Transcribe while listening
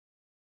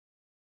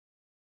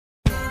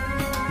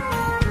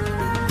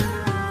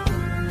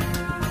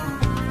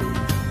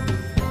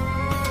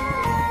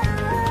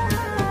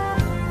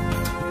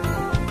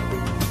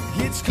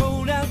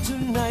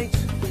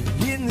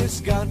this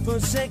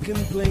godforsaken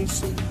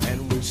place,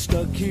 and we're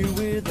stuck here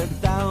with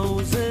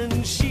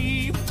 1,000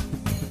 sheep.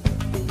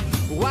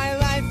 While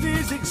life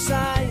is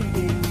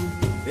exciting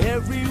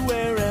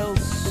everywhere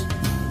else,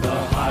 the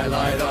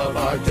highlight of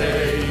our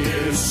day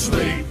is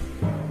sleep.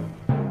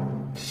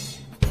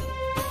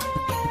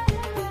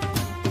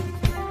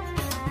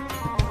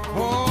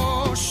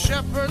 Oh,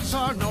 shepherds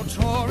are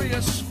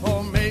notorious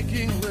for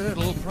making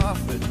little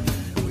profit.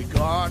 We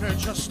garner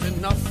just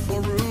enough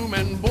for room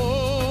and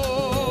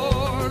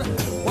board,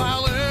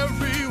 while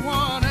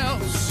everyone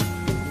else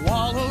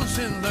wallows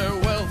in their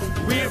wealth.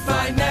 We're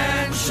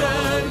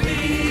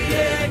financially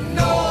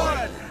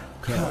ignored,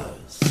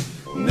 'cause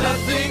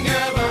nothing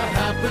ever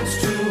happens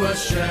to a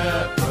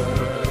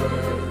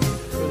shepherd.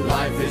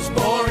 Life is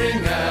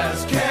boring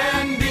as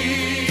can be,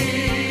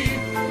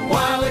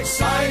 while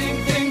exciting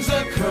things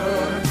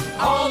occur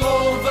all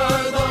over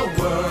the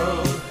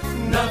world.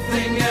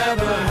 Nothing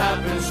ever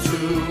happens to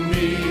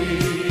me.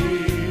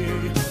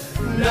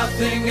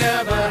 Nothing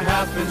ever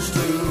happens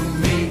to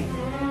me.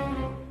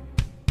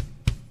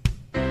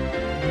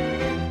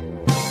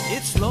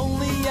 it's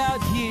lonely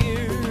out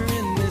here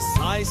in this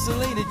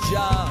isolated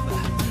job.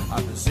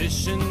 Our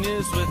position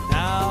is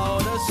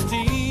without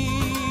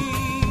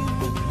esteem.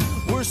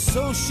 We're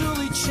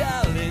socially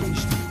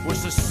challenged, we're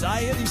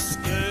society's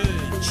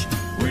scourge.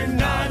 We're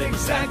not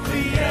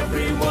exactly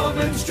every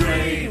woman's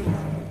dream.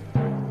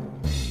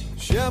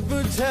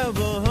 Shepherds have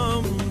a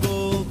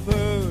humble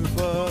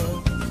purpose.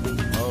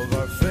 Of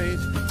our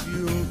fate,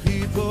 few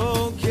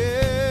people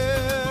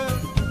care.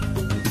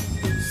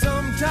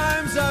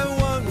 Sometimes I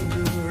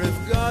wonder if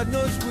God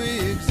knows we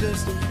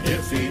exist.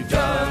 If he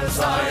does,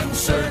 I am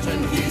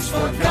certain he's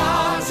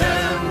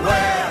forgotten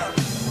where.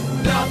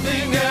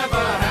 Nothing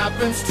ever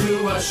happens to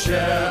a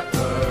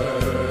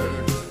shepherd.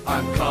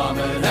 I'm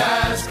common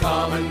as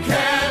common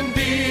can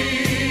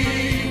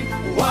be,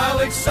 while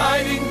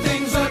exciting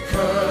things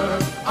occur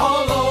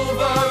all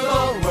over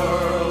the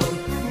world.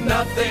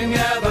 Nothing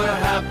ever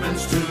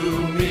happens to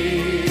me.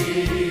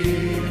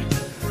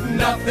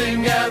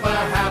 Nothing ever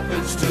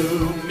happens to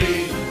me.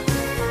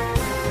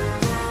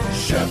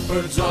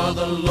 Shepherds are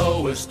the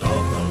lowest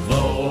of the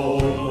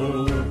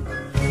low.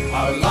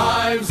 Our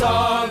lives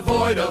are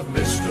void of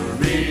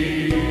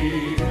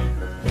mystery,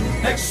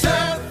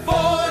 except